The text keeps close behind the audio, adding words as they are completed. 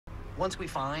once we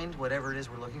find whatever it is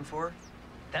we're looking for,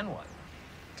 then what?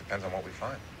 Depends on what we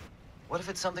find. What if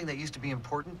it's something that used to be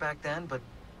important back then, but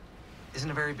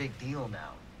isn't a very big deal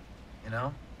now? You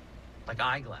know? Like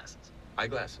eyeglasses.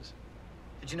 Eyeglasses?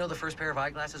 Did you know the first pair of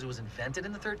eyeglasses was invented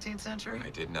in the 13th century?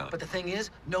 I did not. But the thing is,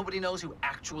 nobody knows who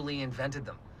actually invented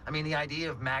them. I mean, the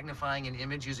idea of magnifying an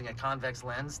image using a convex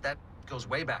lens, that goes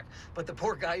way back. But the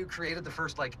poor guy who created the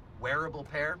first, like, wearable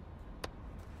pair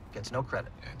gets no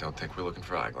credit. Yeah, don't think we're looking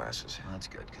for eyeglasses. Well, that's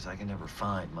good, because I can never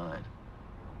find mine.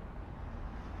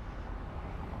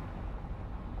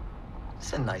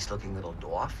 It's a nice-looking little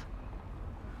dwarf.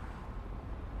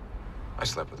 I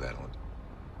slept with Adalind.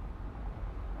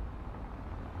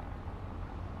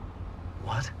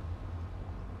 What?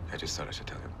 I just thought I should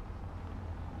tell you.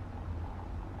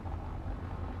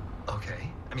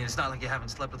 Okay. I mean, it's not like you haven't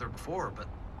slept with her before, but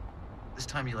this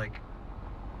time you, like,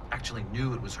 actually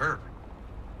knew it was her.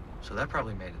 So that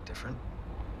probably made it different.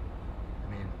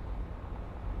 I mean,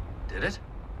 did it?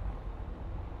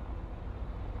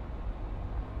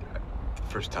 The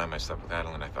first time I slept with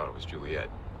Adalind, I thought it was Juliet.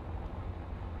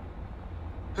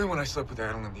 Then when I slept with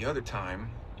Adalind the other time,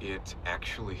 it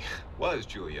actually was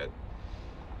Juliet.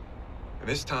 And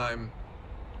this time,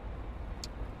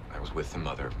 I was with the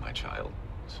mother of my child,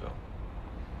 so...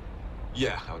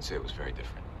 yeah, I would say it was very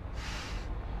different.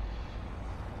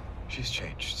 She's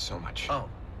changed so much. Oh,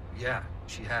 yeah,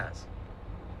 she has.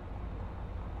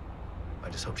 I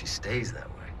just hope she stays that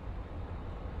way.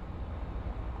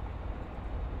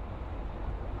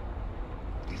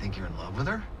 Do you think you're in love with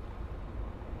her?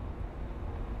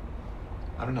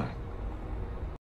 I don't know.